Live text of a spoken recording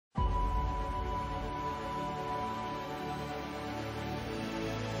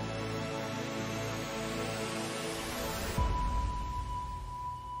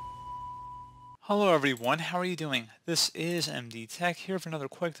Hello everyone, how are you doing? This is MD Tech here for another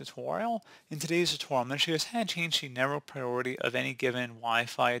quick tutorial. In today's tutorial, I'm going to show you guys how to change the network priority of any given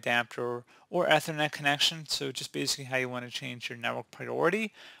Wi-Fi adapter or Ethernet connection. So just basically how you want to change your network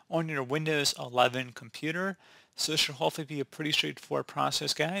priority on your Windows 11 computer. So this should hopefully be a pretty straightforward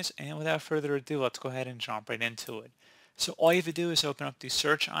process, guys. And without further ado, let's go ahead and jump right into it. So all you have to do is open up the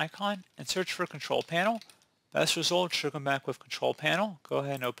search icon and search for Control Panel. Best result should come back with Control Panel. Go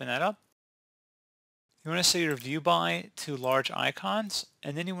ahead and open that up. You want to set your view by to large icons,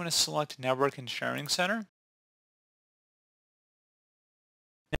 and then you want to select Network and Sharing Center.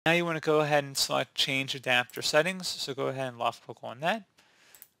 Now you want to go ahead and select Change Adapter Settings, so go ahead and left click on that.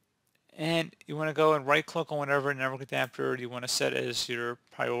 And you want to go and right click on whatever network adapter you want to set as your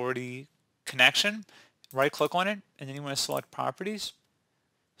priority connection. Right click on it, and then you want to select Properties.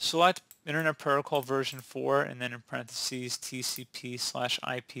 Select Internet Protocol version 4, and then in parentheses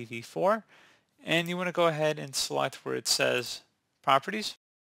TCP/IPv4. And you want to go ahead and select where it says Properties.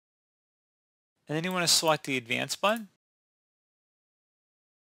 And then you want to select the Advanced button.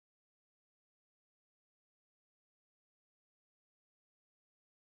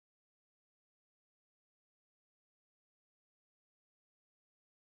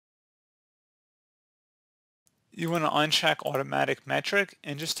 You want to uncheck Automatic Metric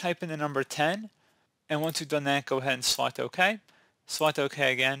and just type in the number 10. And once you've done that, go ahead and select OK. Select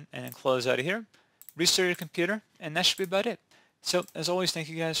OK again and then close out of here. Restart your computer, and that should be about it. So as always, thank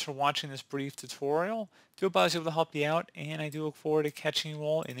you guys for watching this brief tutorial. Do hope I was able to help you out, and I do look forward to catching you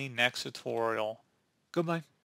all in the next tutorial. Goodbye.